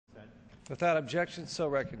Without objection, so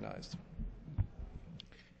recognized.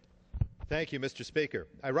 Thank you, Mr. Speaker.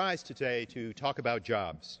 I rise today to talk about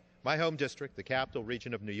jobs. My home district, the capital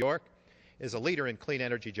region of New York, is a leader in clean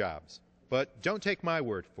energy jobs. But don't take my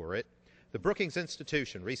word for it. The Brookings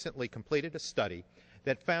Institution recently completed a study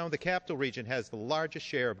that found the capital region has the largest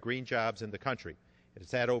share of green jobs in the country.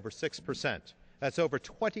 It's at over 6%. That's over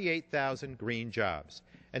 28,000 green jobs.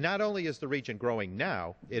 And not only is the region growing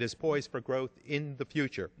now, it is poised for growth in the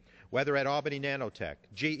future. Whether at Albany Nanotech,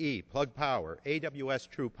 GE, Plug Power, AWS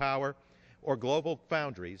True Power, or Global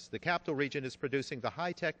Foundries, the capital region is producing the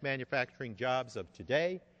high-tech manufacturing jobs of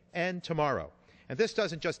today and tomorrow. And this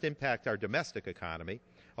doesn't just impact our domestic economy.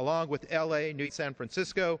 Along with LA, New York, San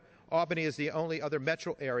Francisco, Albany is the only other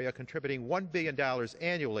metro area contributing $1 billion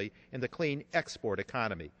annually in the clean export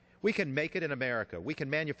economy. We can make it in America. We can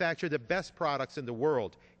manufacture the best products in the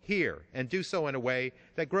world here and do so in a way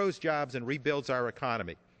that grows jobs and rebuilds our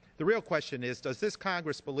economy. The real question is, does this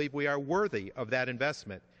Congress believe we are worthy of that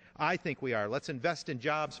investment? I think we are. Let's invest in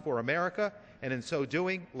jobs for America, and in so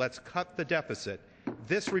doing, let's cut the deficit.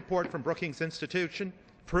 This report from Brookings Institution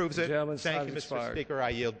proves it. Thank you, Mr. Speaker. I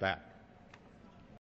yield back.